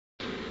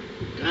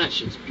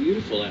Gosh, it's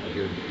beautiful out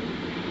here.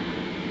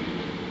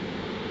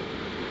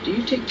 Do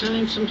you take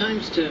time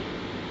sometimes to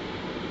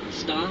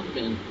stop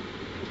and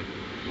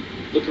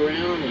look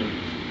around and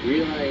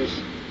realize,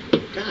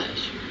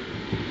 gosh,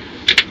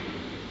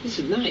 this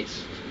is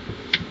nice.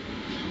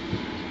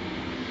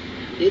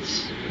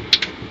 It's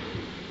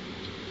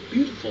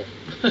beautiful.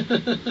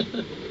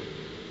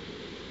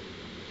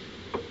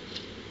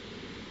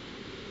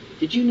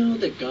 Did you know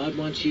that God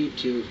wants you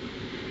to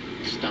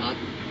stop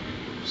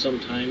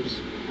sometimes,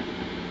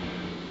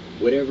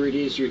 whatever it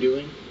is you're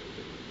doing,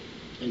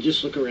 and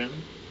just look around?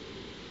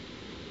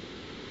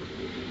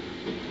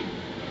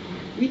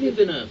 We live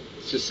in a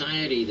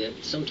society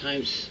that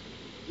sometimes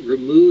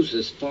removes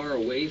us far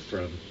away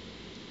from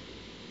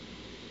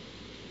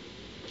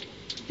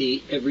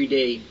the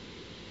everyday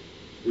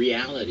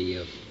reality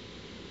of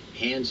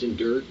hands in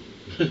dirt,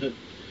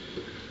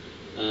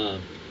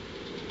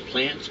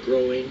 plants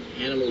growing,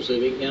 animals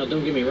living. Now,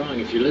 don't get me wrong,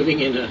 if you're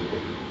living in a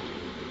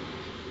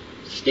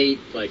state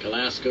like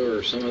Alaska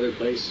or some other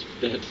place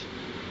that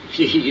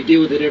you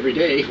deal with it every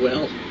day,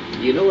 well,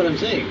 you know what I'm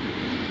saying.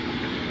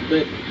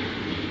 But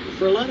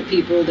for a lot of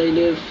people, they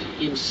live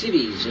in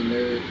cities and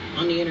they're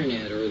on the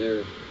internet, or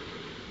they're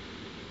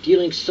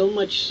dealing so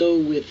much so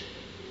with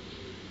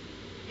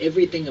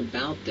everything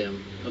about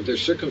them, of their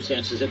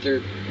circumstances, that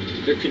they're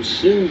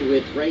consumed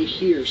with right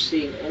here,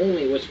 seeing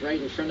only what's right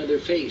in front of their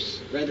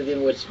face rather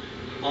than what's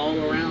all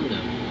around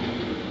them.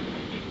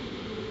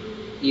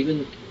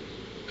 Even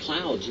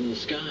clouds in the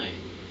sky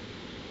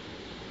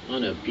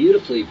on a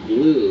beautifully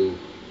blue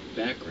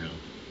background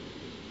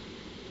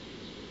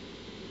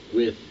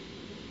with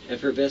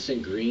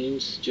effervescent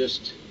greens,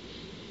 just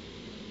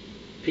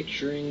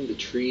picturing the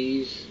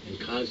trees and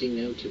causing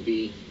them to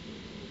be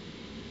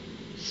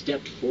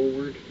stepped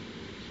forward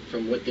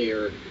from what they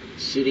are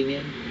sitting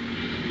in,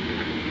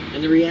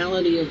 and the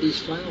reality of these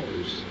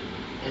flowers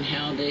and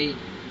how they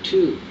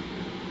too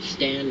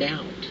stand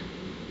out,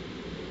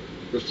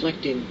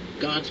 reflecting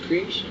God's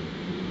creation.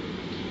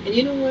 And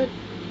you know what?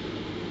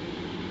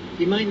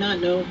 You might not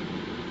know,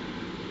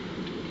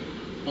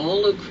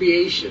 all of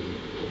creation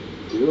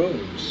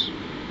groans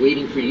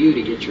waiting for you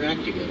to get your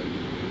act together.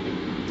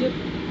 Yep.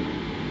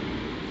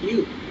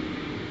 You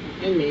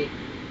and me.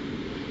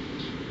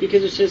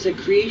 Because it says that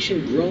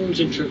creation groans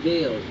and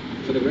travail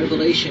for the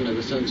revelation of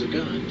the sons of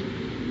God.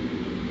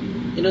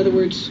 In other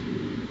words,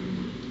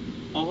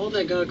 all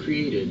that God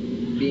created,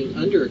 being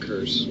under a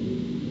curse,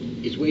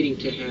 is waiting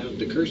to have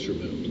the curse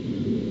removed.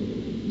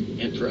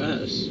 And for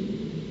us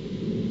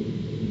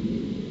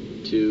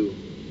to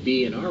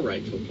be in our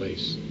rightful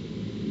place,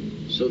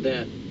 so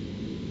that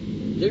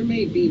there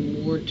may be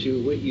more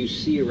to what you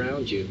see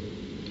around you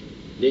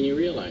than you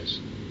realize.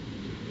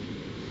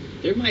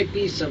 There might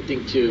be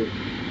something to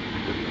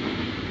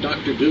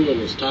Dr.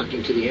 Doolittle's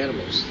talking to the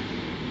animals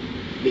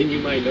than you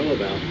might know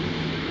about.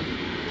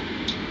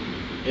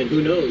 And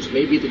who knows,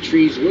 maybe the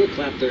trees will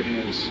clap their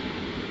hands,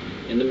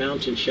 and the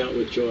mountains shout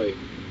with joy,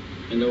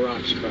 and the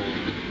rocks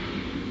cry.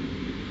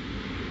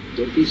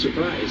 Don't be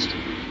surprised.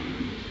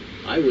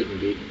 I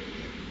wouldn't be.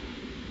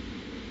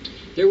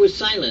 There was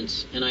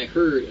silence, and I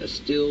heard a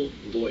still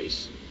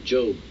voice.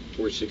 Job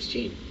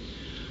 4:16.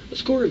 A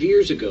score of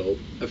years ago,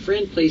 a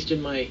friend placed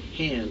in my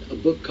hand a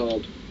book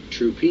called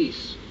True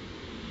Peace.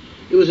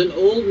 It was an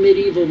old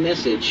medieval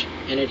message,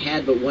 and it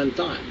had but one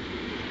thought: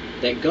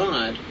 that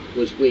God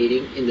was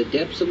waiting in the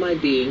depths of my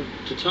being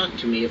to talk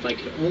to me if I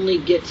could only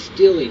get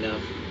still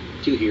enough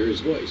to hear his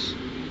voice.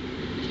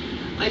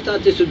 I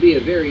thought this would be a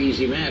very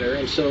easy matter,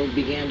 and so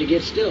began to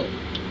get still.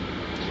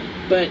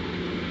 But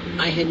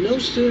I had no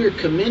sooner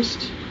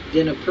commenced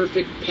than a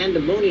perfect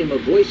pandemonium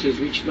of voices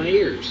reached my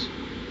ears,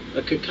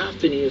 a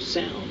cacophony of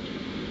sound,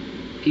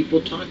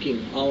 people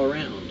talking all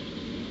around.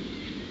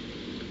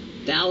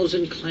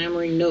 1,000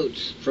 clamoring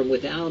notes from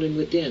without and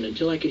within,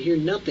 until I could hear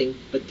nothing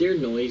but their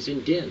noise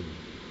and din.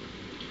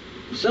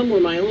 Some were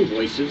my own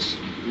voices,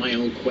 my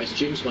own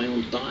questions, my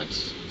own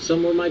thoughts.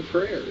 Some were my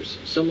prayers.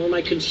 Some were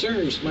my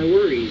concerns, my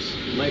worries,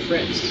 my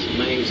frets,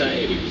 my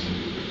anxieties.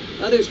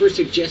 Others were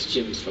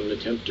suggestions from the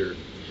tempter,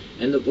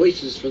 and the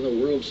voices from the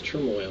world's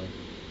turmoil.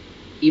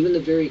 Even the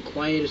very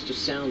quietest of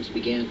sounds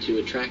began to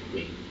attract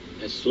me,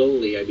 as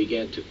slowly I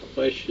began to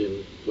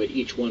question what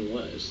each one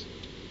was,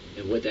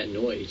 and what that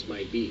noise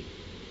might be.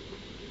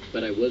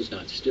 But I was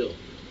not still.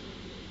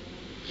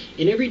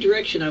 In every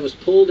direction I was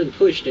pulled and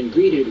pushed and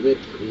greeted with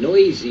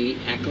noisy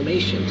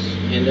acclamations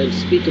and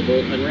unspeakable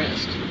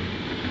unrest.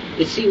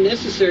 It seemed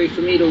necessary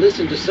for me to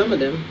listen to some of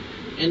them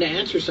and to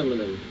answer some of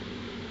them.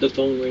 The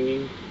phone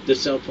ringing, the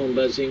cell phone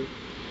buzzing,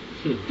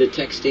 the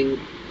texting,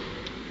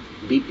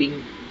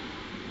 beeping.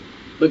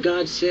 But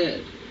God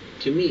said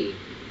to me,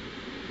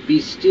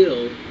 "Be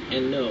still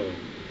and know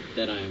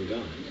that I am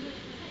God."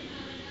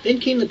 Then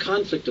came the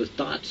conflict of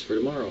thoughts for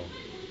tomorrow,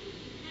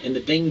 and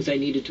the things I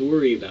needed to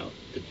worry about,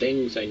 the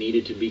things I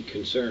needed to be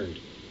concerned.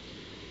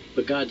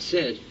 But God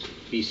said,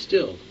 "Be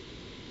still."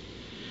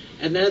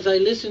 And as I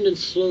listened and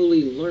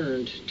slowly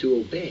learned to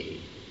obey,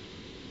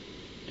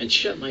 and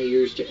shut my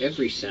ears to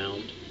every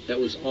sound that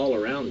was all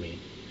around me,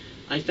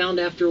 I found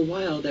after a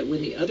while that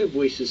when the other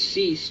voices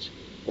ceased,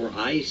 or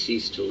I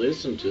ceased to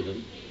listen to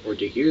them or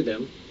to hear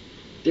them,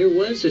 there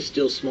was a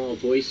still small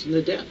voice in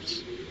the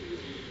depths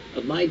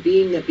of my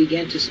being that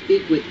began to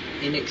speak with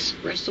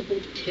inexpressible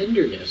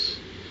tenderness,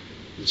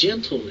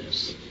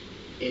 gentleness,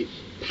 a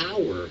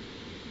power,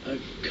 a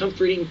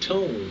comforting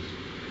tone,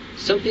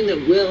 something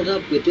that welled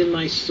up within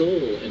my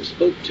soul and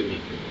spoke to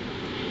me.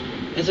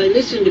 As I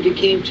listened, it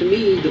became to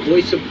me the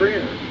voice of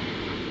prayer,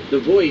 the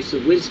voice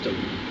of wisdom,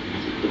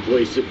 the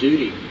voice of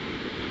duty.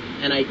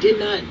 And I did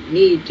not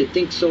need to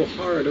think so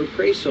hard or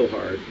pray so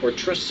hard or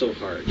trust so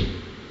hard.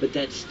 But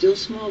that still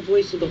small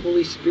voice of the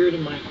Holy Spirit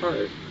in my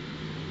heart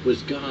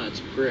was God's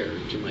prayer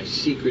to my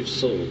secret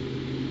soul.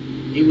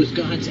 It was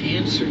God's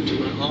answer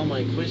to all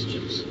my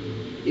questions.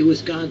 It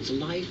was God's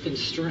life and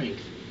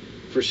strength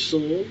for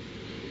soul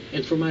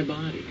and for my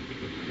body.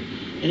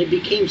 And it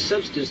became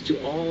substance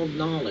to all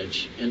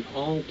knowledge and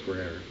all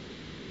prayer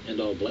and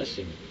all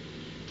blessing.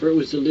 For it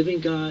was the living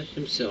God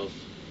himself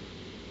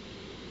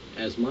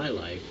as my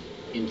life,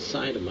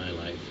 inside of my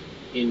life,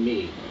 in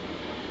me,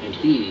 and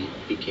he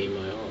became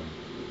my all.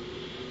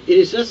 It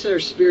is thus that our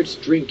spirits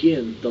drink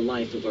in the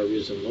life of our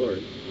risen Lord,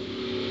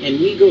 and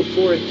we go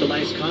forth to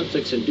life's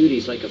conflicts and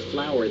duties like a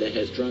flower that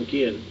has drunk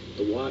in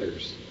the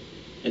waters,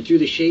 and through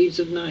the shades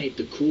of night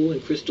the cool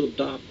and crystal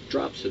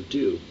drops of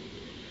dew.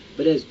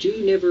 But as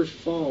dew never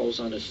falls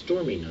on a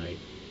stormy night,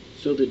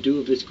 so the dew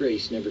of his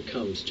grace never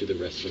comes to the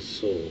restless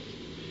soul.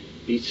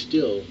 Be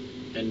still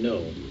and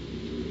know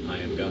I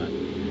am God.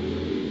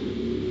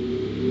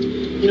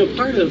 You know,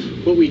 part of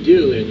what we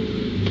do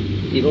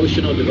in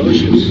Evotional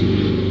Devotions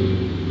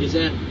is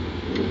that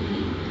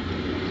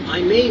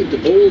I made the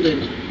bold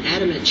and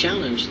adamant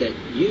challenge that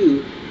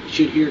you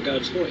should hear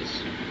God's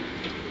voice.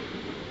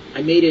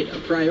 I made it a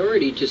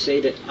priority to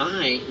say that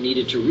I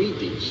needed to read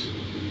these.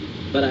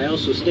 But I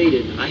also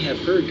stated, I have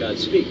heard God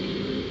speak.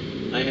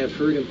 I have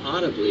heard him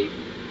audibly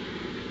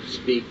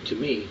speak to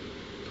me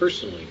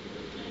personally.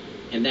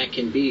 And that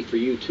can be for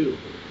you too.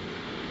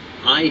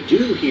 I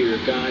do hear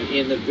God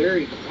in the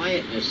very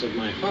quietness of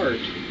my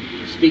heart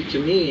speak to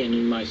me and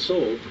in my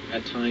soul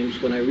at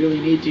times when I really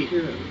need to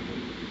hear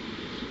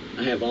him.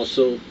 I have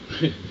also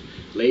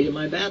laid in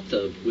my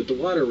bathtub with the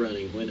water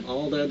running when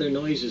all the other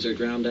noises are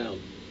drowned out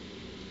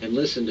and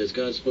listened as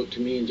God spoke to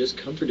me and just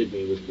comforted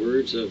me with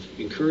words of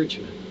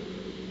encouragement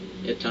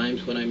at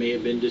times when I may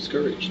have been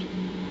discouraged.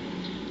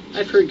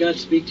 I've heard God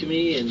speak to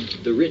me in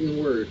the written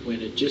word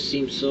when it just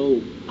seemed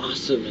so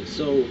awesome and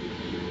so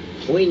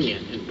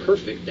poignant and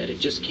perfect that it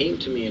just came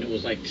to me and it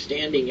was like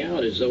standing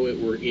out as though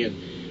it were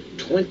in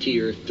 20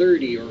 or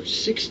 30 or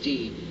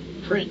 60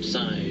 print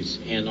size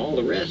and all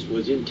the rest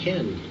was in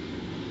 10.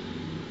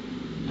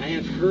 I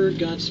have heard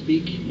God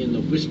speak in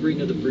the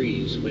whispering of the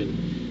breeze when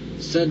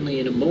suddenly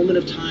in a moment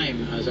of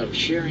time as I'm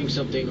sharing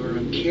something or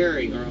I'm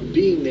caring or I'm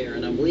being there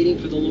and I'm waiting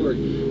for the Lord,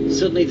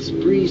 suddenly this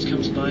breeze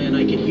comes by and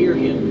I can hear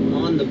him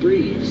on the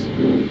breeze.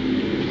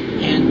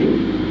 And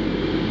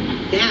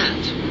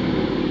that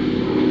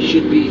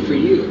should be for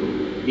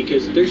you,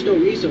 because there's no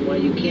reason why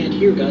you can't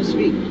hear God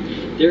speak.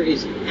 There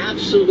is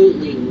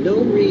absolutely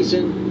no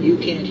reason you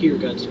can't hear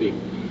God speak.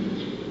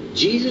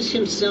 Jesus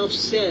himself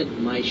said,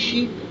 my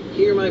sheep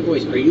hear my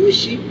voice. Are you a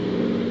sheep?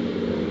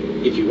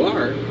 If you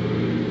are,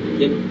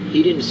 then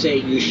he didn't say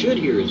you should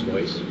hear his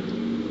voice.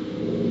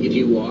 If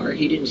you are,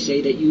 he didn't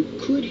say that you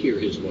could hear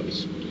his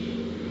voice.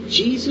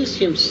 Jesus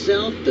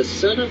himself, the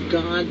Son of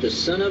God, the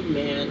Son of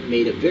Man,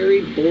 made a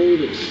very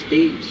bold and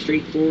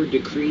straightforward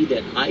decree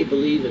that I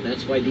believe, and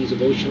that's why these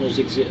devotionals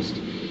exist.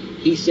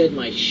 He said,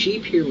 my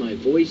sheep hear my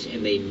voice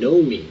and they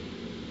know me.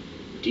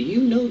 Do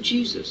you know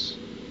Jesus?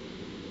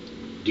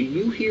 Do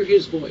you hear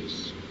his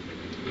voice?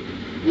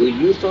 Will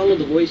you follow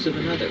the voice of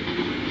another?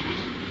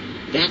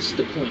 That's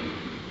the point.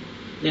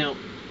 Now,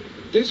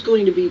 there's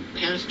going to be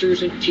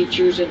pastors and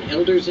teachers and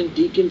elders and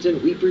deacons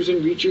and weepers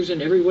and reachers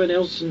and everyone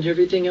else and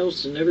everything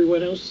else and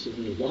everyone else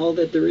and all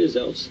that there is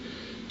else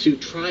to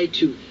try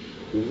to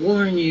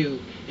warn you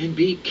and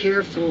be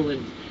careful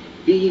and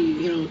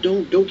be,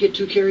 don't get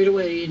too carried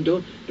away and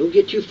don't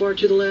get too far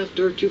to the left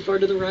or too far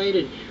to the right,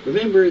 and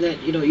remember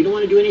that, you don't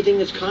want to do anything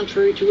that's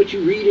contrary to what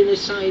you read in his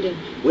sight and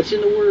what's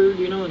in the Word,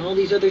 and all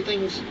these other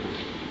things.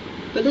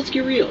 But let's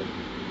get real.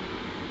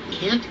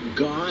 Can't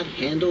God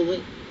handle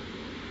it?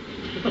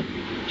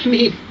 I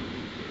mean,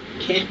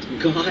 can't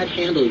God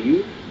handle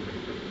you?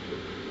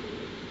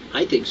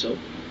 I think so.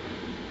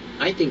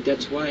 I think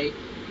that's why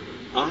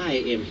I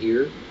am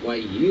here, why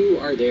you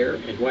are there,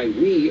 and why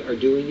we are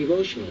doing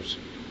devotionals.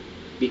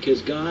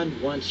 Because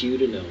God wants you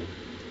to know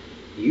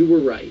you were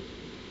right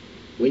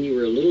when you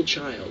were a little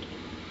child.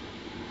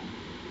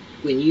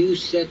 When you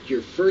said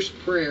your first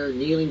prayer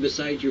kneeling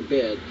beside your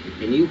bed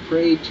and you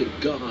prayed to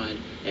God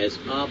as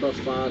Abba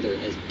Father,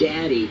 as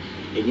Daddy,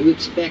 and you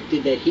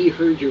expected that he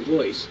heard your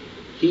voice,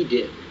 he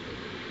did.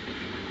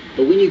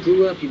 But when you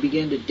grew up, you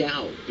began to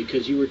doubt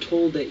because you were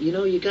told that,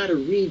 you got to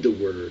read the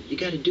Word. You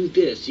got to do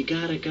this. You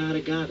gotta.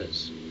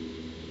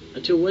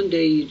 Until one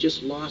day you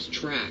just lost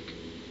track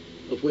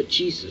of what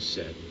Jesus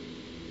said.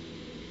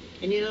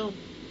 And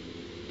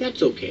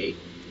that's okay.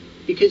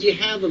 Because you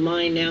have a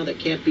mind now that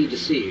can't be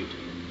deceived.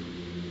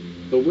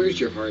 But where's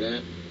your heart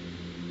at?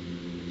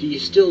 Do you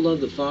still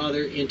love the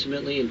Father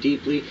intimately and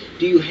deeply?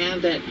 Do you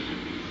have that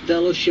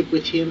fellowship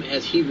with Him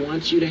as He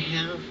wants you to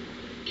have?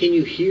 Can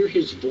you hear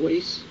His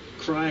voice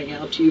crying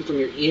out to you from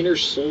your inner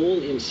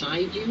soul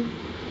inside you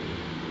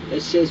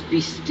that says,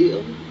 be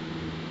still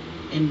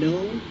and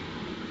know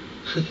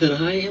that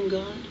I am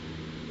God?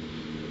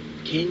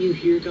 Can you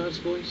hear God's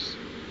voice?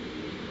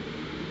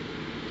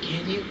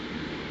 Can you?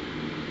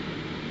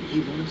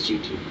 He wants you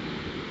to.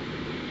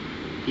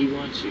 He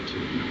wants you to.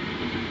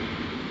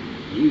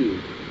 You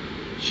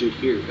should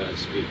hear God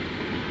speak.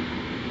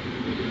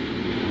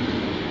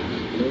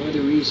 No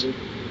other reason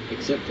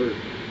except for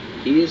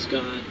He is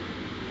God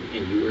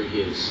and you are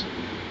His.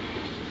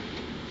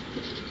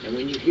 And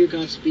when you hear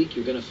God speak,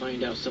 you're going to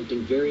find out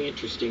something very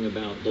interesting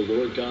about the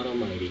Lord God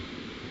Almighty,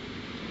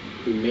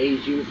 who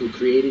made you, who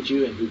created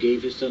you, and who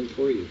gave His Son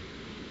for you.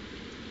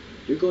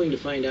 You're going to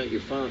find out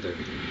your Father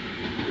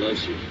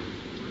loves you.